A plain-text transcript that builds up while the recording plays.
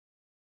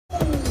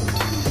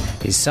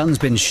His son's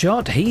been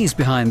shot, he's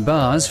behind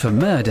bars for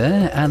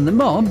murder, and the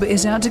mob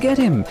is out to get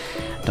him.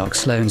 Doc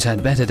Sloane's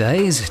had better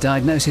days.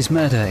 Diagnosis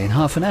murder in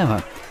half an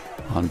hour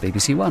on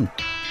BBC1.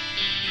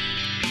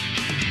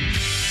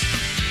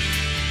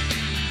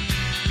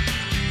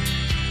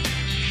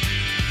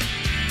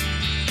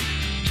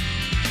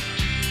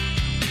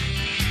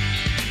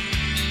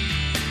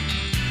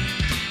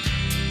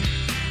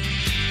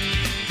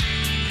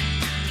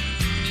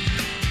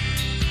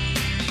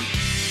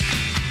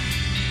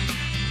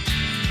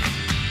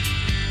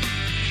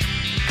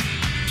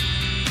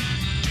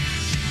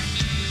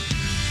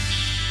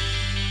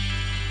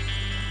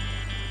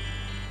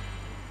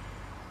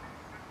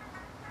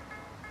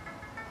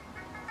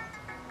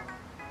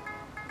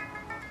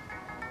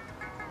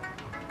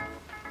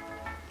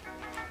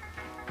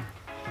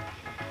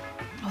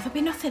 Oh, there'll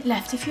be nothing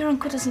left if your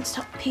uncle doesn't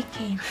stop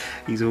picking.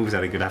 He's always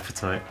had a good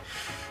appetite.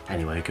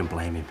 Anyway, who can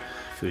blame him?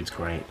 Food's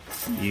great.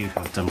 You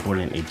have done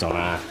brilliantly,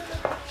 Donna.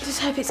 Just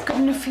hope it's good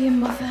enough for your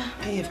mother.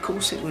 Hey, of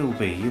course it will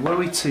be. You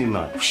worry too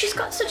much. Oh, she's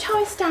got such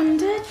high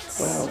standards.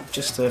 Well,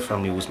 just her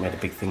family always made a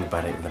big thing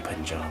about it in the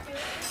Punjab.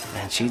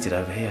 And she did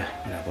over here,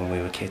 you know, when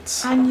we were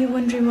kids. And you're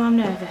wondering why I'm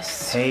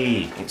nervous?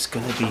 Hey, it's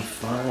gonna be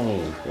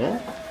fine,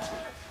 yeah?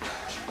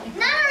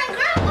 Nana and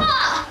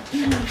Grandpa!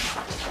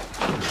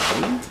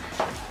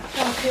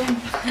 Welcome.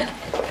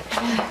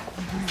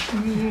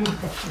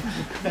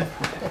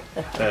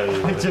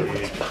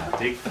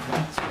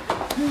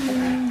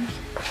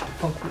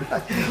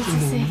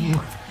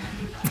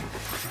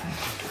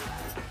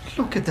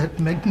 Look at that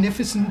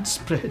magnificent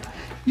spread.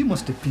 You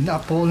must have been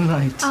up all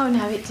night. Oh,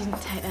 no, it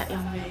didn't take that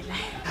long, really.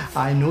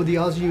 I know the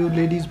hours you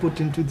ladies put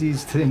into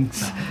these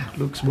things.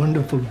 Looks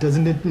wonderful,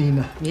 doesn't it,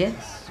 Nina?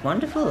 Yes,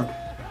 wonderful.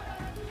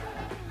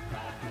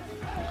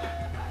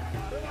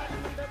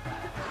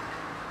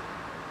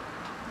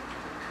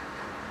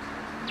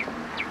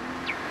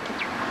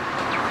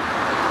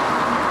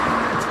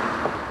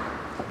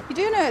 You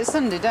do know it's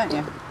Sunday, don't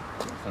you?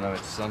 I know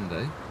it's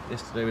Sunday.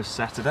 Yesterday was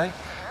Saturday.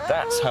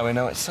 That's how we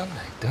know it's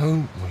Sunday,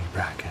 don't we,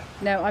 Bracken?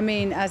 No, I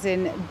mean as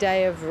in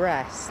day of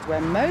rest,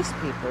 where most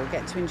people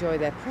get to enjoy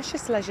their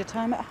precious leisure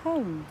time at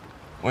home.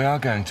 We are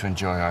going to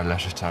enjoy our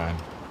leisure time.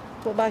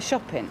 What, by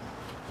shopping?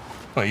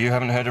 Well, you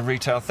haven't heard of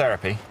retail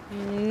therapy?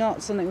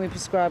 Not something we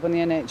prescribe on the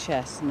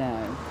NHS,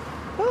 no.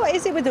 Well, what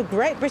is it with the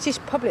great British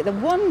public? The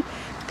one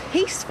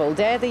peaceful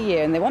day of the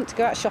year and they want to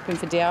go out shopping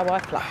for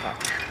DIY flat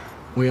pack.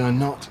 We are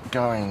not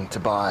going to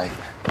buy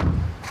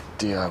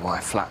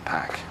DIY flat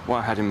pack. What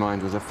I had in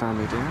mind was a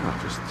family dinner,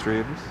 not just the three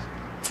of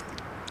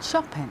us.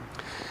 Shopping?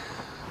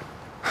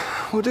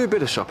 We'll do a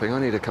bit of shopping. I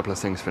need a couple of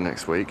things for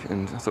next week,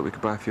 and I thought we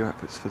could buy a few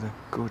outfits for the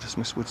gorgeous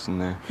Miss Woodson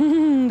there.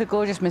 The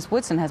gorgeous Miss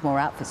Woodson has more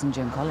outfits than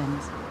Joan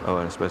Collins. Oh,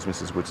 and I suppose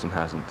Mrs. Woodson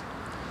hasn't.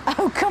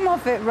 Oh, come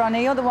off it,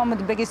 Ronnie. You're the one with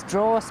the biggest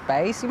drawer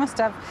space. You must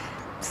have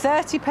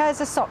 30 pairs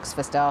of socks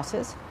for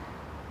starters.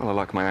 Well, I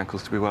like my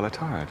ankles to be well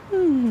attired.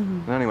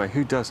 And anyway,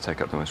 who does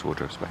take up the most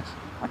wardrobe space?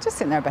 I just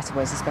think there are better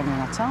ways of spending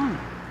our time.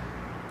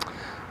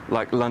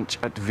 Like lunch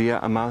at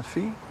Via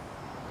Amalfi?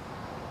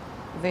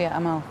 Via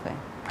Amalfi.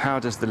 How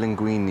does the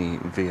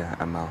linguine Via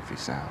Amalfi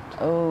sound?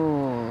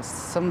 Oh,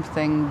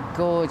 something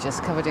gorgeous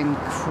covered in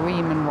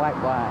cream and white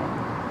wine.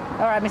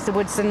 All right, Mr.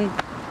 Woodson,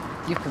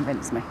 you've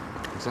convinced me.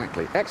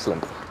 Exactly.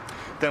 Excellent.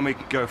 Then we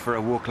could go for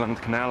a walk along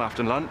the canal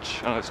after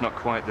lunch. I know it's not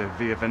quite the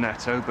Via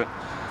Veneto, but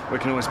we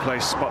can always play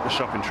spot the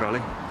shopping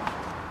trolley.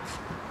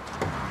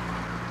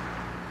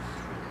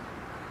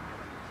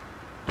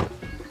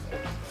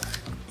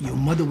 Your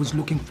mother was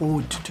looking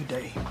forward to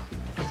today.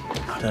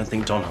 I don't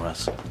think Donna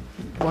has.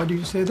 Why do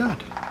you say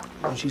that?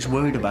 Well, she's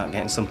worried about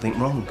getting something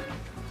wrong.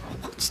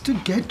 What's to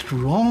get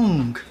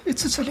wrong?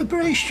 It's a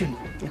celebration.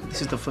 Yeah,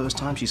 this is the first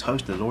time she's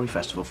hosted the Lorry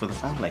Festival for the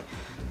family.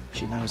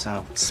 She knows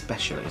how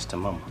special it is to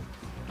Mum.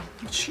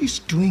 She's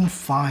doing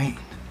fine.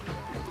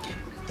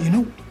 You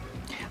know,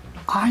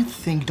 I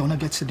think Donna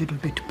gets a little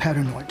bit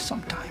paranoid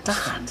sometimes.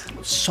 Dad!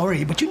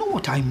 Sorry, but you know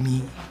what I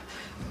mean.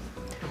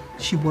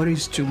 She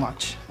worries too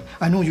much.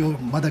 I know your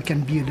mother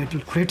can be a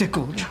little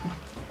critical.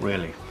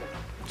 Really?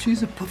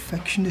 She's a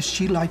perfectionist.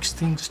 She likes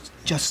things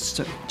just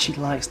so. She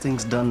likes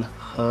things done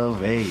her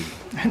way.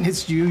 And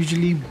it's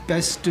usually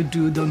best to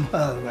do them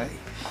her way.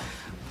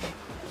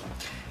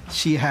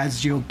 She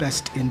has your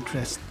best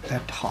interest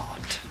at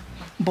heart.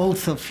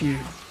 Both of you.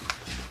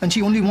 And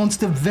she only wants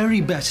the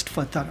very best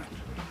for Taran.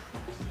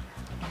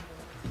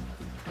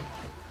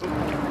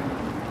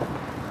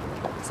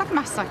 It's like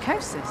mass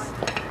psychosis.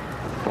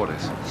 What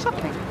is?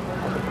 Shopping.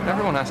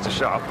 Everyone has to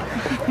shop.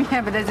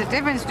 Yeah, but there's a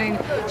difference between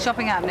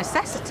shopping out of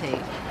necessity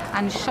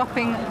and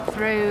shopping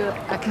through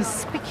a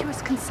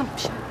conspicuous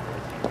consumption.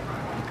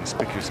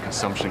 Conspicuous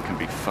consumption can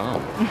be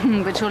fun.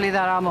 But surely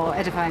there are more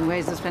edifying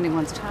ways of spending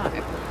one's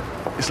time.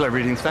 It's like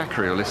reading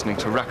Thackeray or listening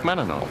to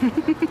Rachmaninoff.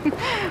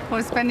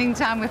 Or spending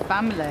time with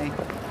family.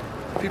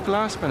 People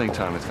are spending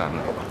time with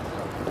family.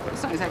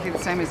 It's not exactly the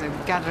same as a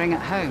gathering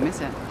at home, is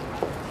it?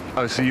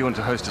 Oh, so you want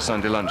to host a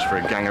Sunday lunch for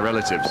a gang of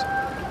relatives?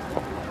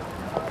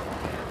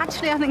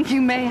 Actually, I think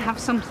you may have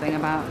something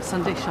about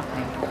Sunday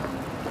shopping.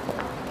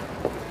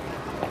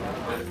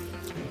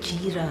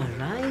 Jeera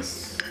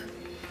rice,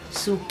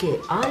 suke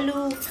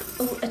aloo.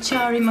 Oh,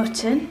 achari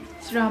mutton.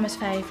 It's Rama's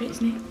favourite,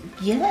 isn't it?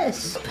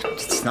 Yes, but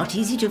it's not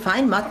easy to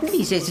find mutton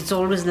these days. It's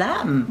always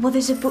lamb. Well,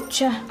 there's a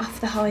butcher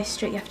off the high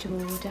street you have to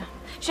order.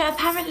 So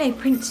apparently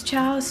Prince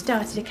Charles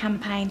started a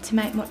campaign to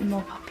make mutton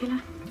more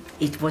popular.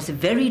 It was a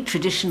very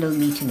traditional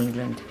meat in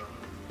England.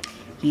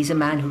 He's a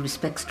man who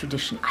respects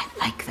tradition. I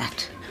like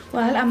that.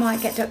 Well, I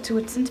might get Dr.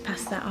 Woodson to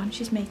pass that on.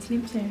 She's meeting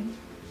him soon.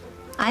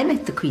 I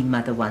met the Queen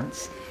Mother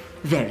once.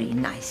 Very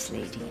nice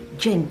lady,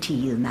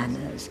 genteel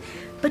manners,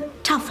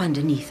 but tough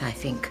underneath, I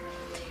think.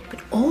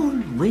 But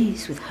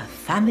always with her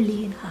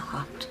family in her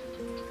heart.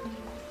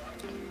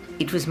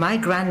 It was my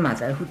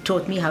grandmother who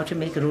taught me how to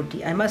make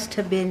roti. I must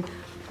have been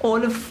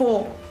all of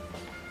 4.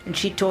 And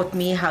she taught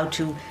me how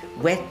to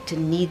wet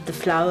and knead the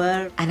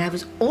flour. And I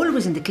was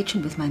always in the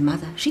kitchen with my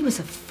mother. She was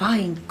a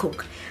fine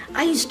cook.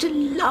 I used to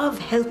love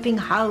helping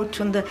out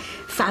on the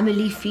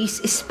family feasts,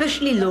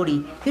 especially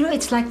Lori. You know,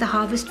 it's like the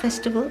harvest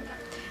festival.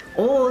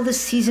 All the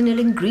seasonal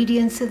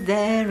ingredients are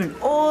there and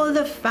all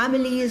the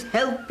family is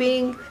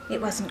helping.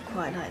 It wasn't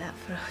quite like that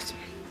for us.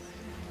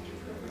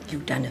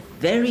 You've done a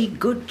very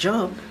good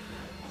job.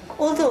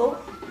 Although,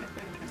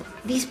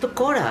 these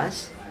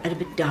pakoras are a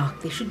bit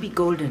dark. They should be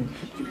golden.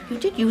 You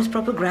did use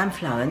proper gram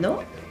flour,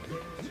 no?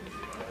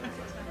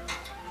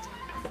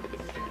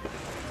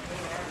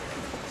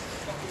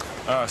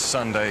 Our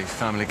Sunday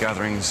family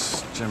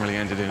gatherings generally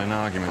ended in an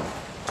argument,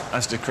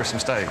 as did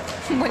Christmas Day.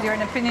 Well, you're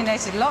an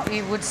opinionated lot,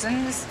 you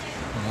Woodsons.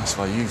 Well, that's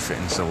why you fit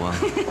in so well.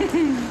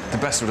 The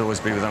best would always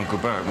be with Uncle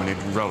Bert when he'd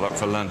roll up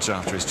for lunch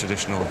after his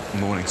traditional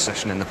morning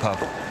session in the pub.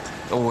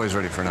 Always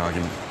ready for an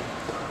argument.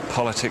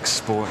 Politics,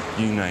 sport,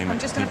 you name it. I'm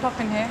just going to pop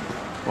in here.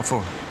 What for?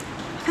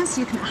 I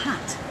fancy looking at a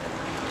hat.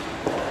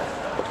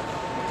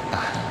 A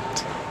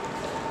hat?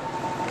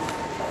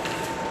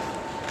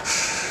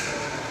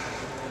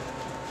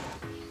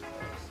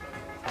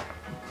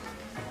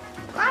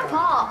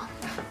 Grandpa!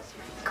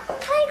 Come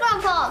on, play,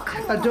 Grandpa!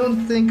 Come on. I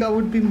don't think I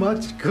would be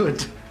much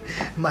good.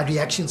 My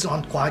reactions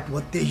aren't quite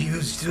what they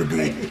used to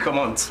be. Come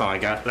on,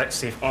 Tiger. Let's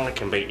see if I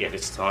can beat you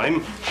this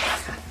time.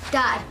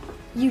 Dad,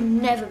 you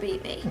never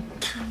beat me.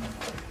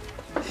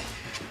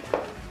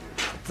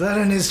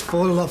 Darren is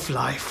full of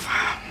life.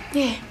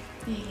 Yeah,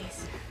 he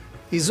is.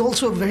 He's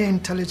also a very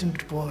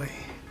intelligent boy.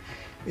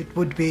 It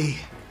would be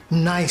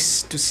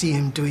nice to see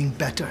him doing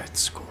better at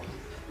school.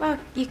 Well,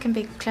 you can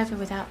be clever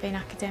without being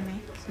academic.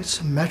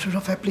 It's a matter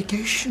of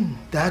application,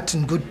 that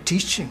and good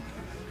teaching.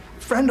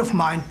 A friend of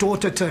mine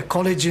taught at a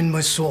college in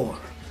Mysore.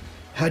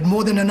 Had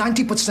more than a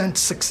 90%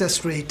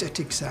 success rate at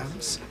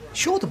exams.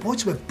 Sure, the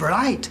boys were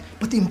bright,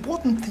 but the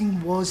important thing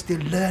was they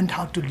learned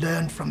how to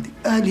learn from the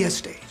earlier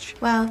stage.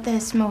 Well,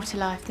 there's more to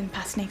life than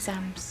passing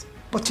exams.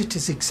 But it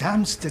is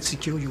exams that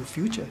secure your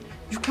future.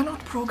 You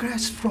cannot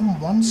progress from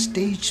one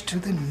stage to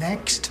the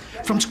next,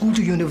 from school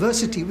to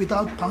university,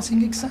 without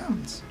passing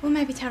exams. Well,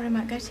 maybe Tara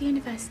might go to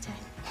university.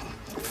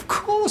 Of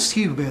course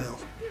he will.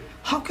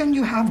 How can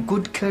you have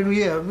good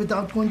career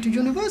without going to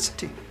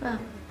university? Well,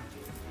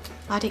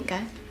 I didn't go.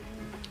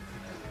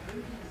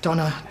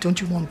 Donna, don't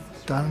you want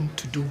Darren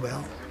to do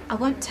well? I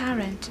want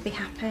Taran to be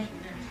happy.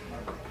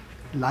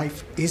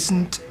 Life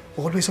isn't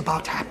always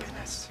about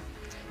happiness.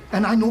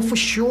 And I know for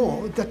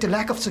sure that the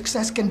lack of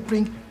success can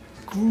bring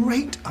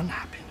great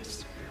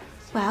unhappiness.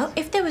 Well,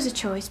 if there was a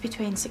choice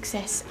between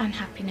success and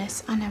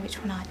happiness, I know which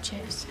one I'd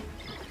choose.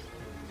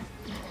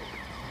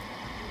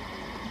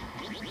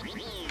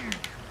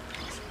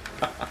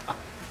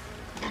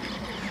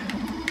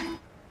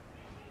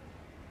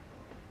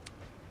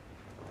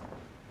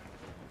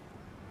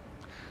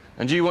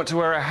 And you want to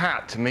wear a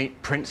hat to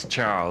meet Prince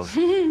Charles?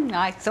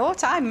 I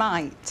thought I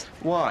might.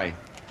 Why?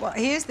 Well,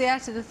 here's the heir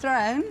to the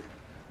throne.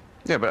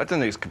 Yeah, but I don't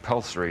think it's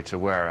compulsory to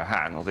wear a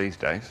hat all these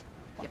days.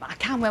 Yeah, but I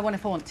can wear one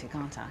if I want to,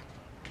 can't I?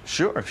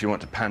 Sure, if you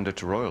want to pander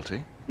to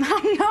royalty.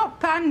 I'm not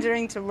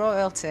pandering to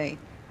royalty.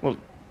 Well,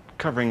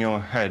 covering your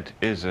head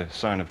is a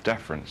sign of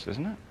deference,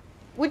 isn't it?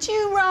 Would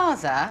you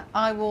rather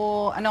I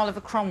wore an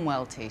Oliver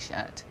Cromwell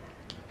T-shirt?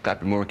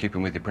 That'd be more in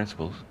keeping with your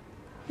principles.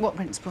 What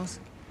principles?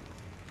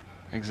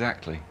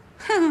 Exactly.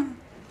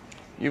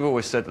 You've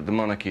always said that the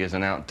monarchy is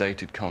an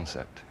outdated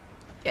concept.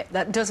 Yeah,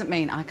 that doesn't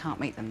mean I can't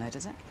meet them, though,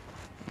 does it?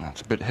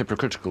 That's a bit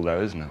hypocritical,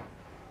 though, isn't it?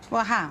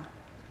 Well, how?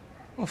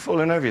 Well,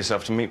 falling over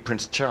yourself to meet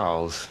Prince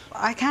Charles.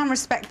 I can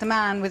respect the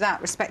man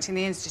without respecting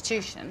the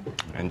institution.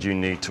 And you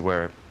need to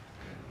wear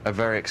a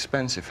very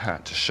expensive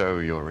hat to show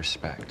your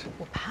respect.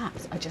 Well,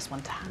 perhaps I just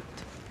want a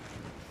hat.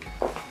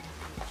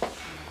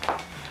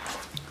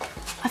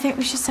 I think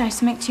we should say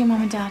something to your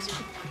mum and dad.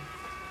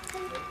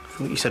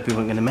 I thought you said we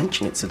weren't going to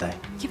mention it today.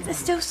 Yeah, but they're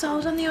still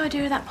sold on the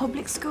idea of that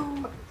public school.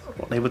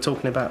 What, they were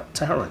talking about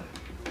Taran?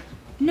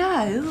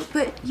 No,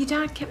 but your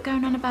dad kept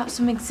going on about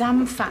some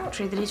exam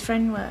factory that his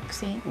friend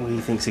works in. Well,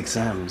 he thinks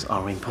exams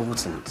are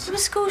important. Well,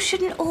 school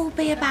shouldn't all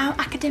be about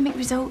academic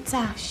results,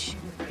 Ash.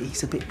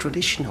 He's a bit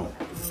traditional.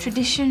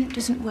 Tradition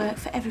doesn't work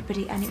for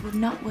everybody, and it would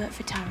not work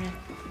for Taran.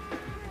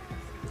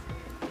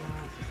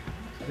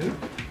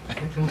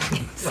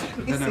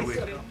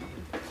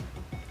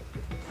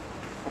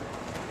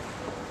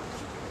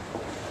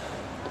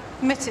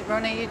 Admit it,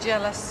 Ronnie, you're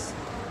jealous.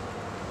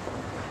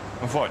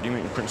 Of what? You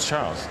mean Prince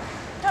Charles?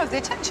 No, the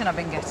attention I've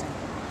been getting.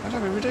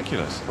 That'd be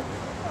ridiculous.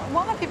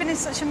 Why have you been in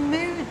such a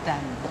mood,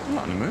 then? I'm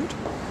not in a mood.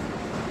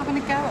 Having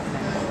a go at me?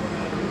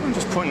 I'm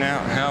just pointing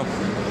out how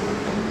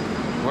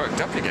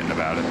worked up you're getting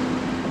about it.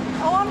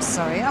 Oh, I'm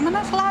sorry. I'm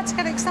not allowed to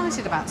get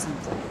excited about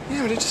something.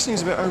 Yeah, but it just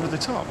seems a bit over the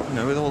top, you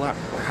know, with all that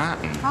hat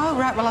and... Oh,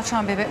 right. Well, I'll try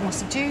and be a bit more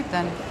subdued,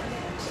 then.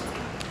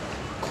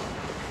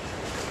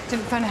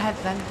 Didn't phone ahead,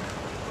 then.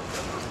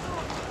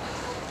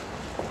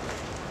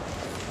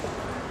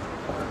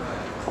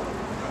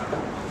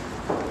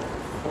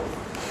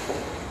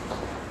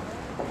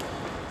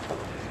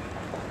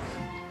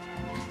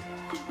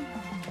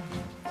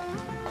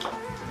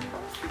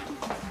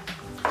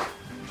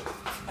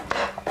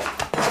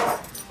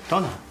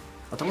 Donna,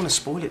 I don't want to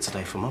spoil it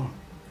today for Mum.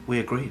 We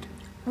agreed.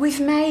 We've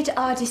made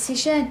our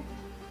decision.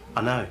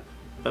 I know,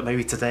 but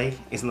maybe today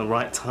isn't the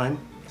right time.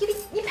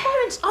 Your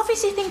parents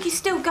obviously think he's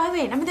still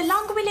going. I mean, the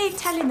longer we leave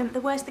telling them, the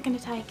worse they're going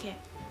to take it.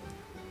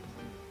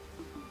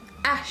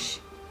 Ash.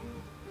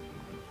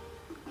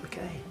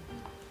 Okay.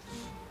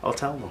 I'll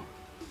tell them.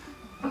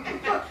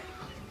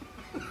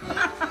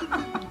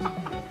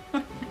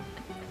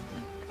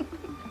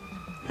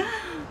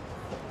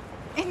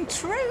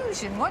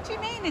 Intrusion? What do you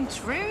mean,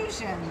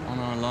 intrusion? On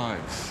our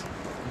lives.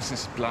 Since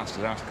this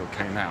blasted article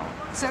came out.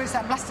 So it's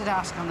that blasted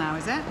article now,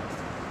 is it?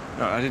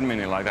 No, I didn't mean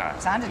it like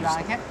that. Sounded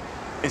like it.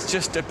 It's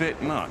just a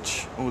bit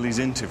much, all these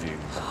interviews.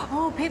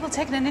 Oh, people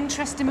taking an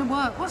interest in my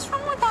work. What's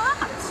wrong with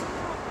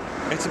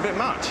that? It's a bit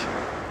much.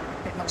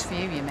 A bit much for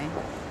you, you mean?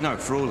 No,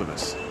 for all of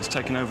us. It's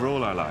taken over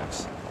all our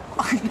lives.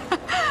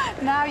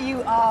 Now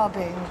you are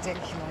being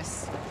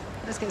ridiculous.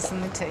 Let's get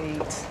something to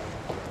eat.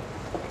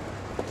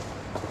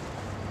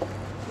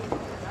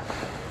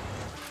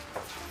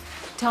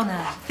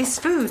 Donna, this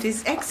food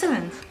is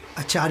excellent.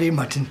 Achari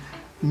mutton.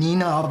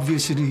 Nina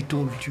obviously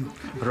told you.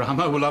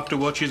 Rama will have to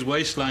watch his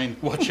waistline.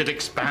 Watch it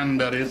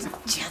expand, that is.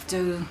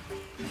 Jadoo.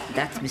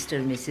 That's Mr.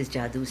 and Mrs.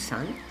 Jadoo's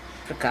son,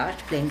 Prakash,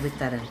 playing with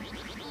Taran.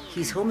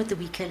 He's home at the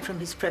weekend from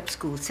his prep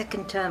school,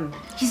 second term.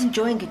 He's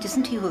enjoying it,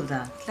 isn't he,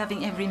 Hulda?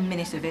 Loving every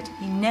minute of it.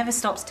 He never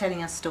stops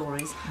telling us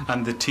stories.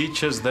 And the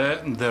teachers there,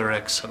 they're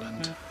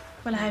excellent.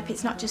 Well, I hope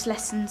it's not just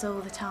lessons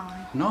all the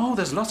time. No,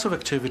 there's lots of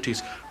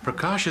activities.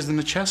 Prakash is in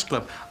the chess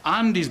club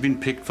and he's been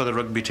picked for the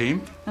rugby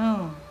team.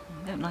 Oh,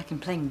 I don't like him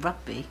playing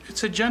rugby.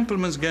 It's a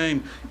gentleman's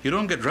game. You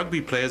don't get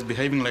rugby players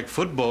behaving like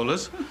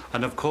footballers.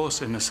 And of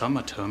course, in the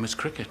summer term, it's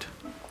cricket.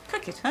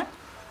 Cricket, huh?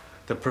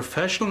 The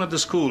professional at the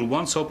school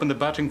once opened the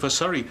batting for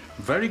Surrey.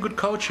 Very good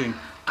coaching.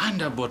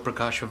 And I bought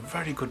Prakash a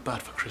very good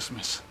bat for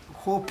Christmas.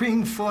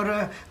 Hoping for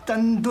a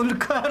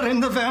Tandulkar in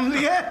the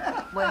family,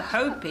 eh? We're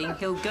hoping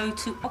he'll go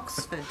to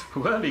Oxford.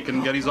 Well, he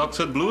can get his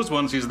Oxford blues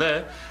once he's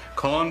there.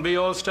 Can't be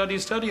all study,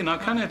 now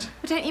can it?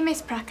 But don't you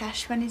miss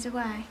Prakash when he's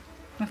away?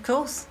 Of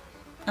course.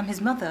 I'm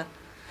his mother.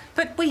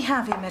 But we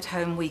have him at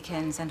home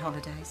weekends and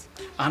holidays.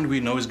 And we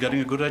know he's getting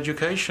a good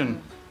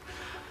education.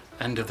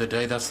 End of the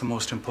day, that's the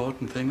most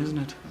important thing, isn't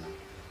it?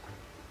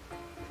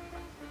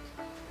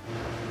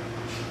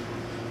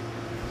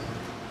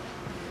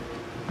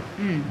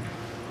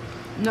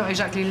 Not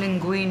exactly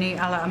linguine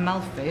alla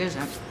Amalfi, is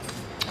it?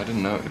 I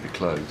didn't know it would be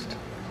closed.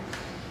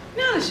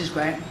 No, this is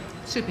great.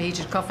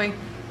 Superheated coffee,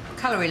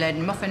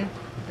 calorie-laden muffin,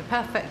 the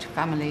perfect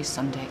family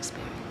Sunday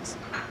experience.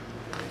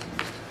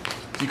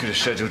 You could have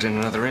scheduled in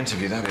another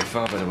interview. That'd be a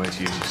far better way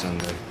to use your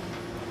Sunday.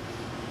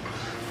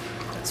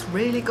 That's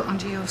really got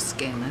under your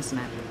skin,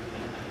 hasn't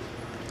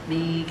it?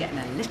 Me getting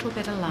a little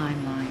bit of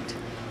limelight.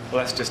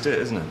 Well, that's just it,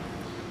 isn't it?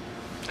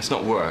 It's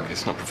not work,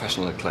 it's not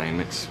professional acclaim,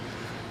 it's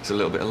a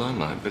little bit of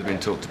limelight, a bit of being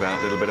talked about,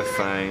 a little bit of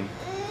fame.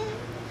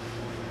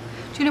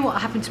 Do you know what? I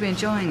happen to be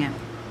enjoying it.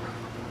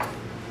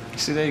 You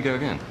see, there you go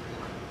again.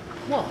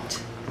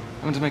 What?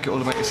 I want to make it all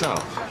about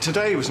yourself.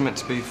 Today was meant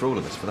to be for all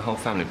of us, for the whole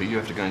family, but you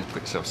have to go and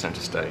put yourself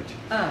centre stage.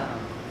 Oh.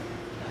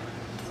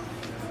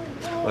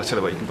 Well, I tell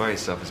you what, you can buy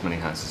yourself as many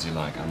hats as you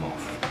like. I'm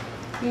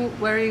off. Well,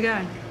 where are you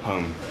going?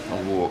 Home.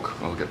 I'll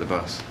walk. I'll get the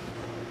bus.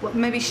 Well,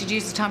 maybe you should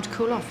use the time to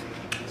cool off.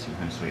 See you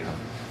home, sweetheart.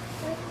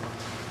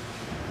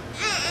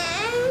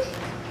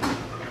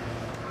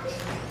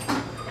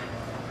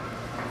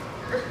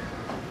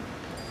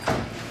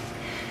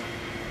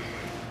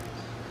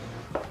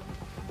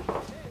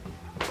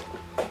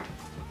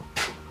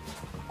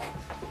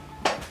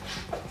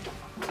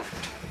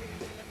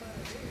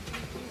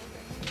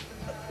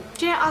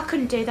 Do you know, I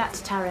couldn't do that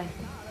to Taran.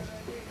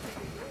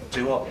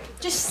 Do what?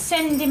 Just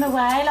send him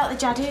away like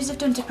the Jadoos have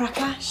done to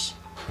Prakash.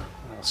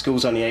 Well,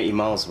 school's only 80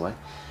 miles away.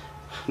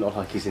 Not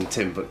like he's in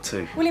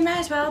Timbuktu. Well, he may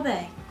as well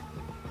be.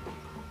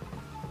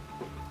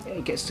 Yeah,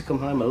 he gets to come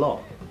home a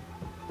lot.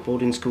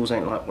 Boarding schools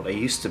ain't like what they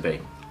used to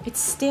be. It's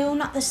still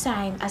not the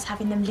same as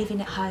having them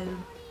living at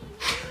home.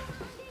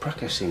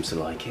 Prakash seems to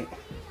like it.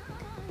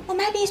 Well,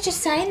 maybe he's just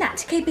saying that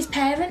to keep his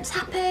parents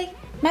happy.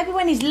 Maybe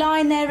when he's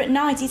lying there at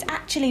night, he's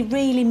actually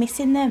really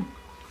missing them.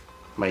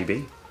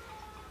 Maybe.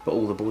 But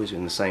all the boys are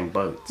in the same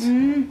boat.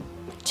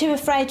 Too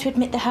afraid to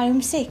admit they're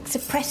homesick,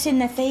 suppressing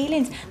their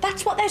feelings.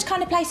 That's what those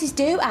kind of places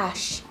do,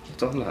 Ash.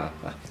 Donna,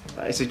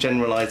 That is a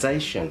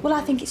generalisation. Well,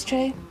 I think it's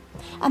true.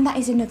 And that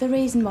is another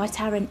reason why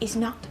Taran is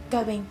not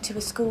going to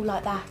a school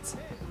like that.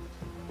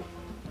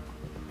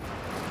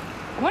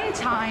 One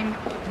time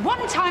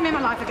in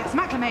my life I get some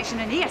acclamation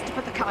and he has to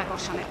put the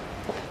kibosh on it.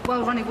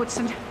 Well, Ronnie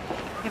Woodson,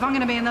 if I'm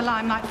going to be in the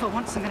limelight for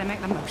once, I'm going to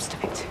make the most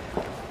of it.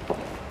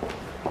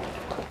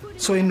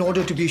 So in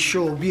order to be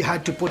sure, we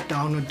had to put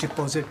down a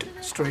deposit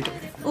straight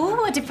away.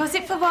 Oh, a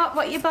deposit for what?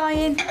 What are you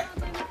buying?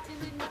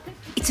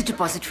 It's a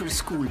deposit for a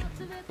school.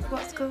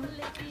 What school?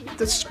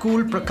 The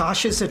school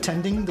Prakash is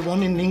attending, the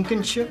one in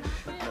Lincolnshire,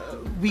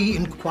 we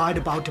inquired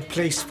about a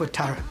place for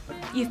Tara.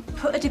 You've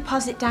put a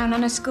deposit down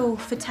on a school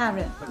for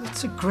Tara?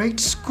 It's a great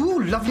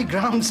school, lovely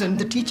grounds, and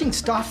the teaching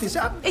staff is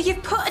up.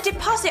 You've put a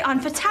deposit on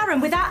for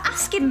Taran without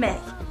asking me?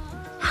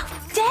 How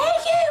dare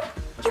you?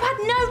 You had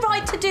no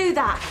right to do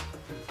that.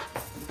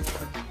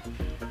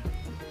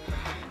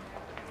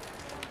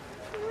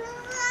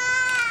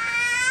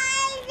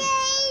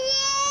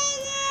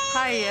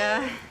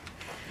 Hiya.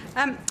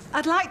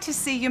 I'd like to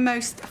see your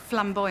most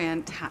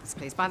flamboyant hats,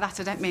 please. By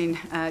that, I don't mean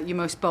your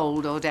most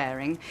bold or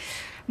daring.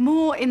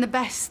 More in the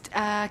best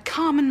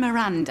Carmen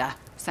Miranda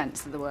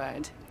sense of the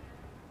word.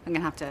 I'm going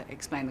to have to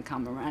explain the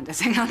Carmen Miranda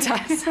thing, aren't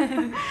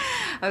I?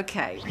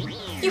 OK.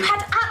 You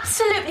had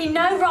absolutely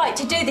no right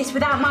to do this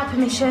without my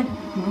permission.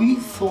 We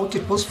thought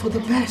it was for the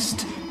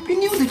best. We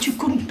knew that you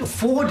couldn't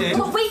afford it.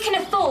 What we can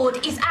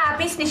afford is our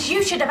business.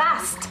 You should have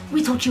asked.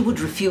 We thought you would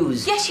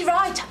refuse. Yes, you're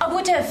right. I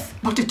would have.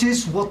 But it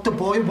is what the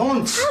boy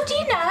wants. How do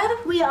you know?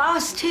 We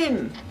asked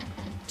him.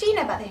 Do you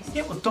know about this?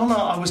 Yeah, well, Donna,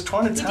 I was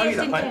trying to tell you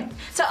that. Didn't you?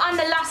 So I'm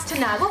the last to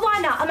know. Well, why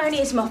not? I'm only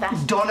his mother.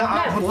 Donna,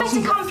 I no,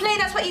 wasn't... fait accompli,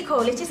 that's what you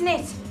call it, isn't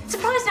it?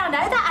 Surprised I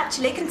know that,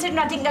 actually, considering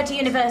I didn't go to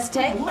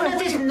university. Well, no,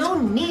 there's no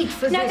need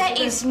for this. No, there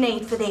is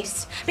need for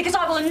this. Because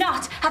I will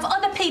not have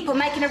other people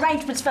making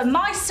arrangements for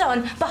my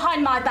son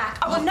behind my back.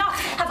 I will not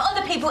have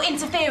other people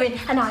interfering,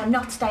 and I am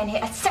not staying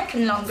here a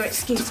second longer,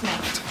 excuse me.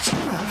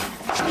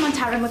 Come on,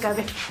 Taran, we're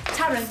going.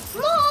 Taran.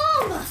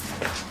 Mom!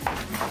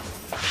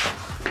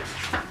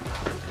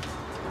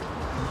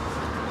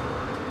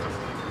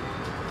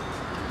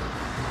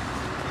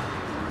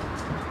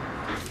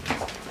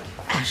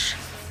 Ash,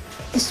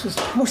 this was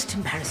most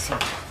embarrassing.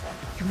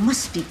 You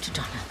must speak to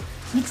Donna.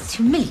 It's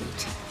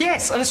humiliating.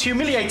 Yes, and it's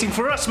humiliating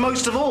for us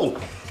most of all.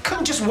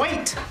 Couldn't just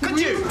wait, could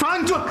you?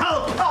 Trying to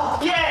help. Oh,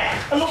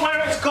 yeah, and look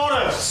where it's got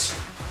us.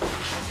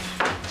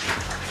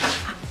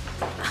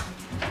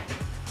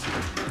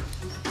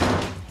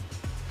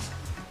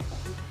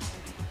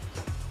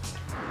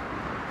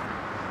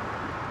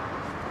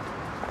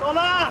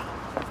 Donna!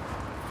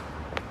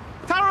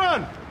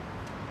 Taran!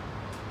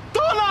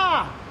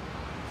 Donna!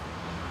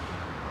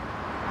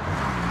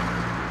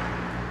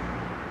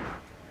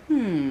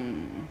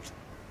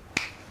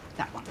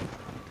 That one.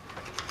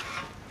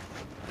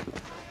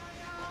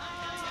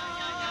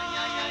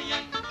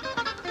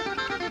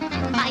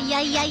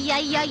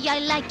 I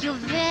like you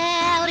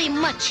very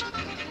much.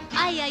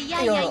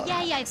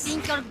 I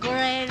think you're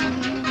great.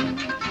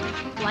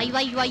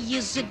 Why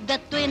is it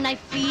that when I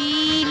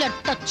feel a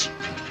touch,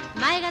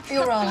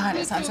 Your Royal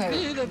Highness, I'm so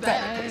very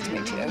pleased to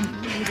meet you.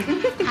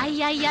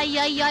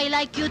 I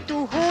like you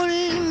to hold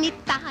me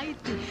tight.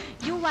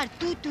 You are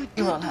too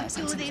Your Royal Highness,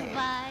 I'm so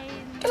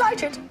divine.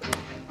 delighted.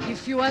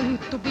 If you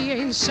want to be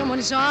in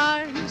someone's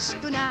arms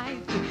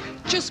tonight,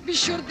 just be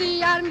sure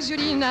the arms you're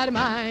in are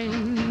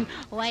mine.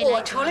 Oh, I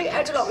like totally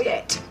out of love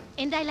yet.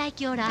 And I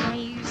like your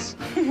eyes.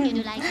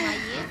 You like my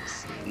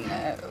hips?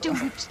 No. Two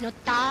hoops, no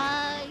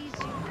ties.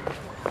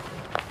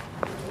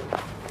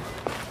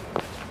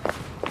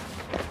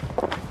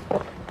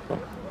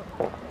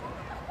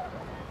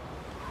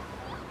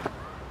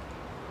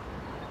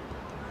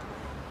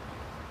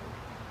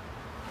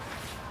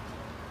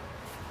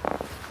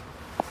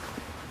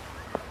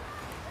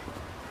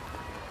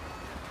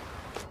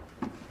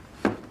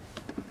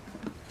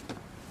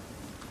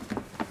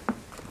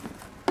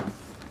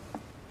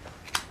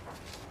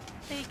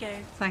 There you go.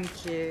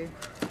 Thank you.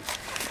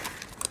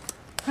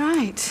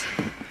 Right.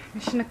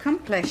 Mission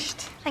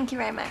accomplished. Thank you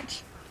very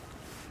much.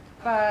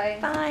 Bye.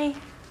 Bye.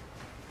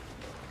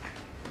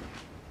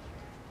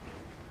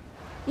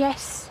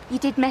 Yes, you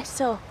did mess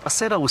up. I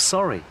said I was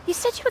sorry. You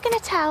said you were going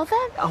to tell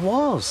them. I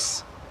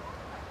was.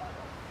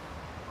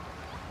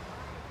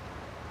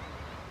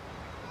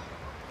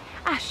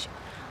 Ash,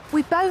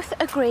 we both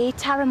agreed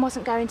Taran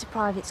wasn't going to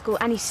private school,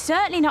 and he's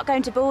certainly not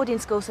going to boarding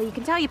school, so you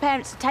can tell your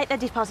parents to take their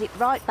deposit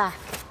right back.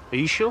 Are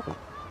you sure?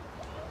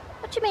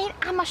 What do you mean,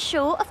 am I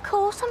sure? Of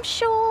course I'm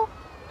sure.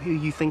 Who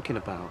are you thinking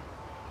about?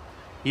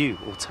 You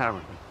or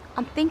Taran?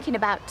 I'm thinking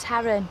about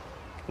Taran. And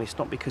it's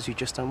not because you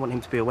just don't want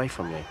him to be away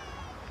from you.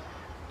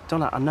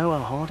 Donna, I know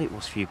how hard it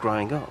was for you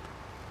growing up.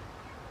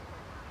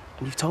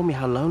 And you've told me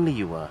how lonely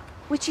you were.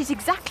 Which is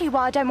exactly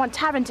why I don't want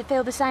Taran to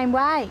feel the same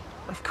way.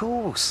 Of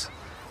course.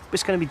 But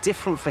it's going to be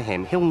different for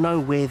him. He'll know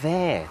we're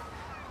there.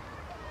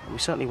 And we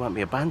certainly won't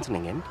be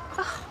abandoning him.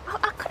 Oh,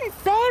 I couldn't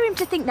bear him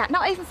to think that,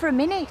 not even for a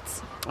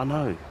minute. I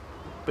know.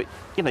 But,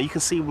 you know, you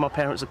can see where my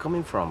parents are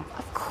coming from.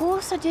 Of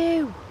course I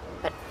do.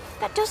 But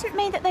that doesn't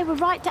mean that they were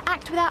right to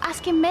act without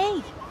asking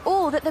me.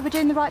 or that they were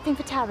doing the right thing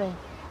for Taryn.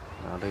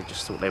 No, they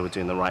just thought they were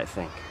doing the right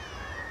thing.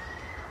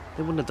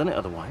 They wouldn't have done it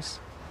otherwise.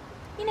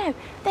 You know,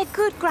 they're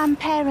good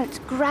grandparents,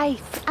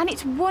 great, and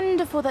it's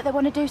wonderful that they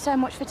want to do so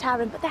much for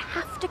Taryn, but they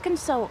have to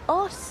consult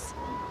us.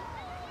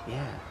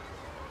 Yeah.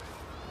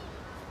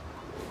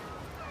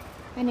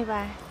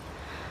 Anyway,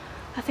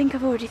 I think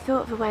I've already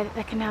thought of a way that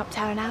they can help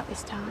Taryn out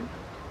this time.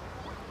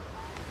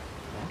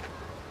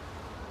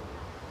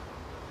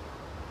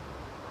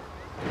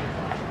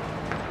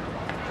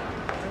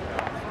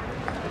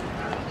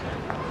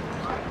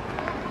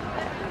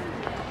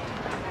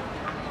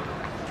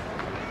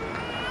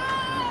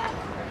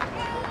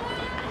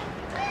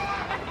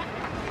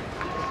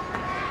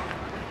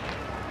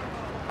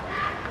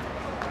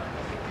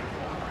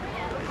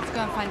 Let's go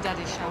and find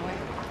Daddy, shall we?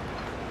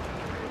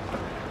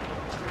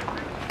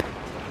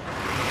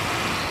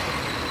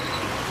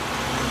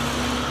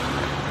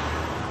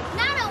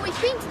 Nana,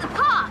 we've been to the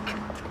park.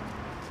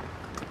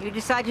 You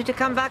decided to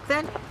come back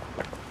then?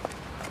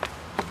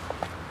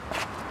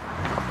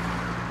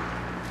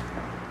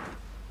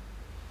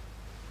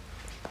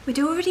 We'd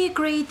already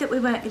agreed that we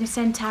weren't going to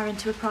send Taryn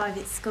to a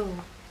private school.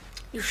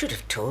 You should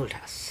have told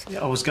us.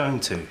 Yeah, I was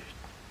going to.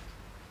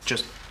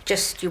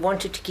 Just you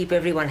wanted to keep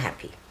everyone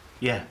happy.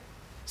 Yeah.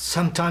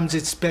 Sometimes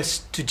it's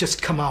best to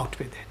just come out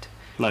with it.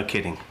 No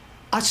kidding.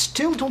 I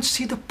still don't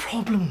see the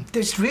problem.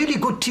 There's really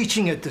good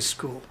teaching at the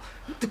school.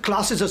 The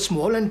classes are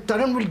small and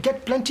Taryn will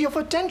get plenty of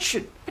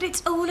attention. But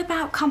it's all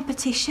about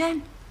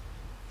competition.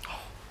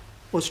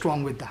 What's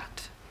wrong with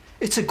that?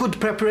 It's a good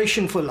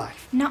preparation for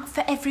life. Not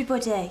for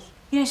everybody.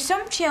 You know,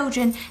 some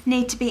children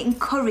need to be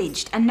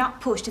encouraged and not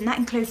pushed, and that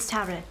includes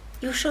Taryn.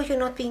 You sure you're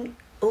not being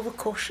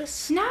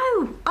overcautious?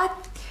 No,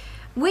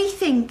 we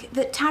think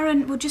that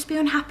Taryn would just be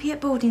unhappy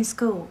at boarding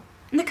school.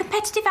 And the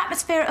competitive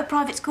atmosphere at a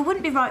private school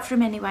wouldn't be right for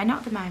him anyway, not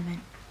at the moment.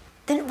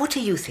 Then what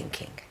are you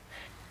thinking?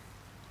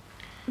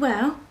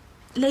 Well,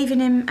 leaving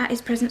him at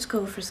his present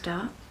school for a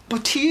start.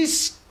 But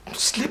he's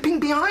slipping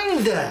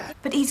behind there.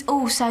 But he's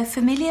also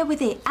familiar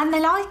with it, and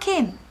they like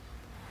him.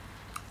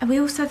 And we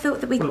also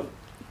thought that Well,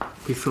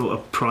 we thought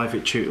a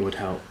private tutor would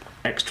help.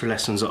 Extra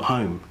lessons at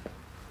home.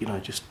 You know,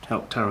 just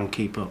help Taryn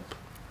keep up.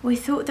 We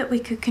thought that we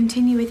could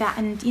continue with that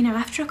and, you know,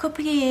 after a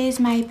couple of years,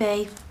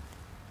 maybe,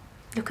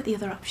 look at the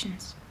other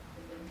options.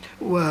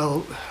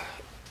 Well,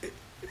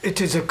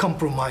 it is a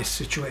compromise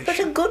situation. But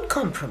a good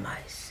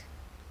compromise.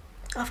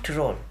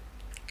 After all,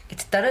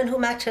 it's Taryn who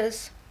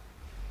matters.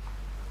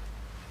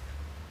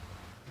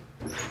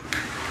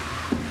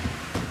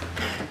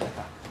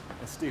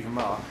 Stephen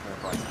Mark,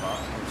 Bryce Park,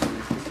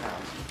 introduced his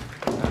house.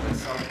 They're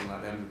something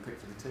like they haven't been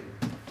picked for the team.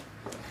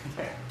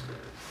 Yeah.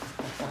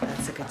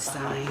 That's a good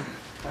sign.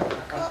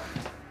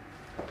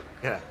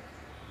 Yeah.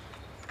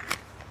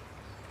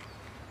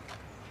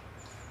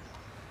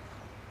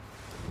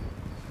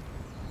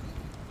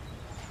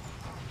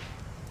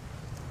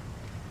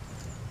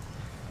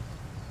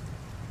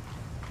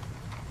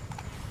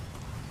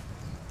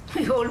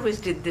 We always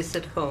did this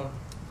at home.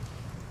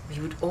 We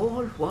would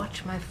all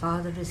watch my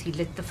father as he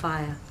lit the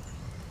fire.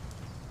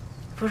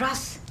 For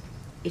us,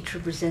 it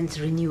represents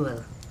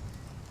renewal.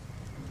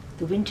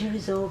 The winter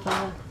is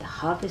over, the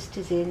harvest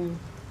is in,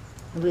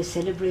 and we're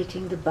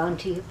celebrating the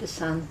bounty of the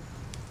sun.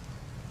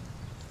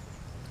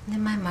 And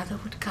then my mother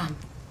would come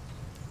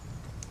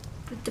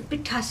with the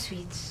bitter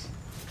sweets.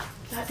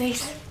 Like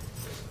this.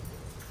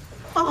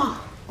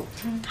 Oh,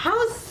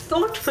 how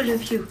thoughtful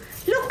of you.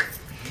 Look,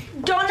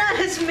 Donna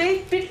has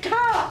made bitter.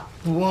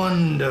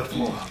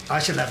 Wonderful. I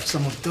shall have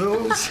some of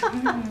those.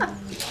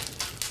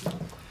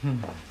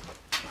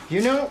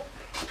 You know,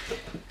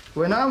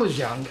 when I was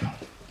young,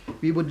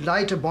 we would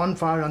light a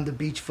bonfire on the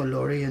beach for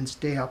Laurie and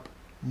stay up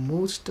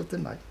most of the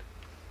night.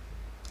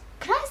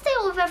 Can I stay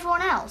with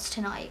everyone else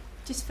tonight?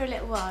 Just for a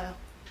little while.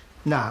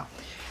 Now,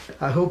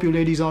 I hope you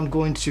ladies aren't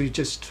going to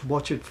just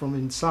watch it from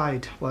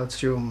inside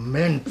whilst your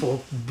men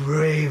folk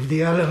brave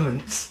the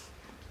elements.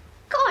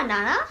 Go on,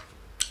 Nana.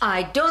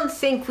 I don't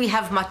think we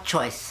have much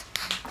choice.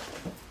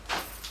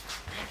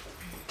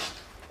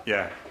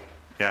 Yeah.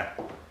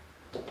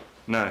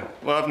 No.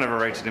 Well, I've never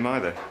rated him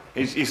either.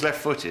 He's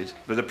left-footed,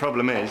 but the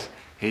problem is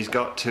he's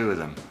got two of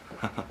them.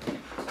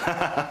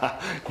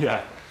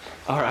 Yeah.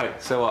 All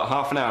right, so what,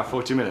 half an hour,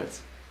 40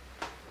 minutes?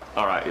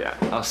 All right, yeah,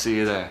 I'll see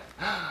you there.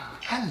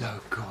 Hello,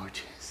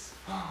 gorgeous.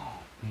 Oh.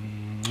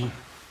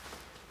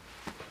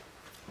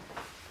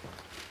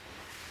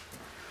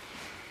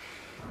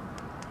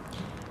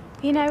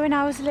 You know, when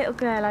I was a little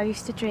girl, I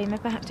used to dream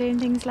about doing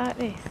things like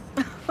this.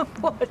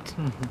 What?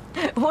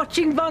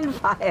 Watching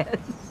bonfires?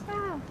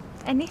 Well,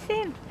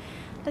 anything.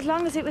 As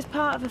long as it was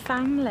part of a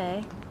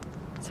family.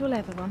 That's all I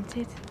ever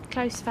wanted.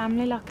 Close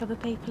family like other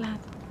people had.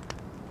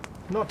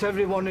 Not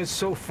everyone is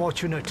so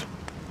fortunate.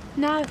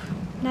 No,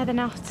 they're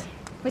not.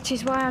 Which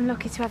is why I'm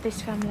lucky to have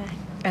this family.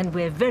 And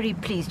we're very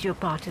pleased you're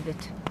part of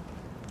it.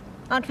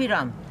 Aren't we,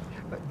 Ram?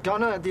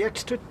 Donna, the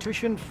extra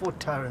tuition for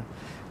Taryn.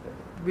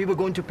 We were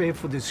going to pay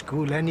for the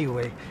school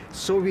anyway,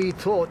 so we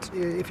thought,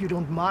 if you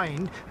don't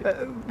mind,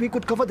 we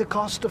could cover the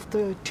cost of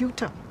the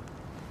tutor.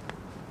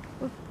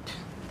 Well,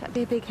 that'd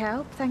be a big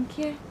help, thank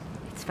you.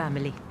 Sloane's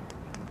family.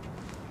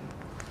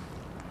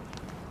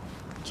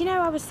 Do you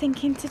know, I was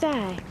thinking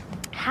today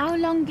how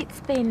long it's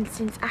been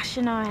since Ash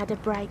and I had a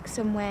break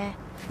somewhere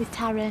with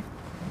Taran.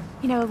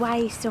 You know,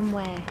 away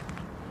somewhere.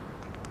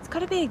 It's got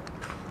to be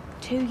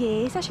 2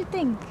 years, I should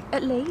think,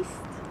 at least.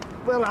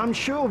 Well, I'm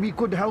sure we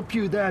could help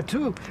you there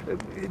too.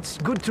 It's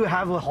good to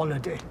have a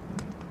holiday.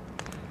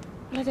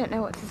 Well, I don't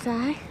know what to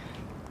say.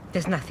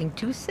 There's nothing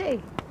to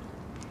say.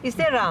 Is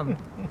there,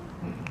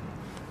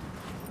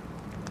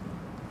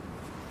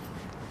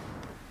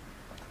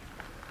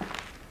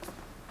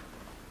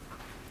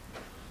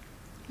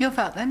 You're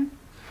fat then?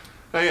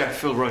 Oh yeah,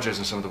 Phil Rogers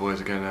and some of the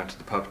boys are going out to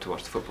the pub to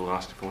watch the football and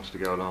asked if I wanted to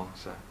go along,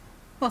 so...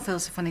 Well,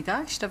 Phil's a funny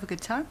guy. Should have a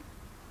good time.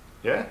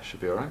 Yeah,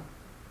 should be all right.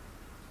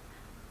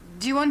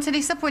 Do you want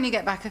any supper when you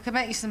get back? I could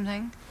make you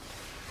something.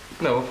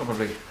 No, I'll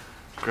probably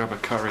grab a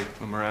curry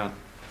when we're out.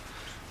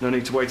 No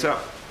need to wait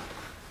up.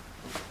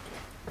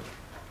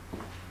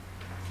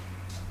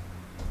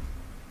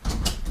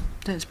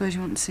 Don't suppose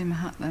you want to see my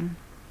hat then?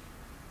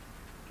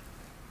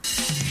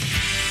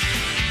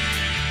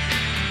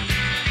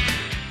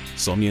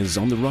 Sonia's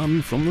on the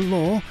run from the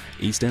law.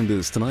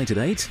 EastEnders tonight at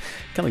 8.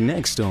 Coming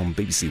next on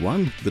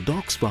BBC1, the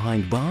docs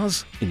behind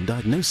bars in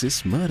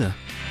Diagnosis Murder.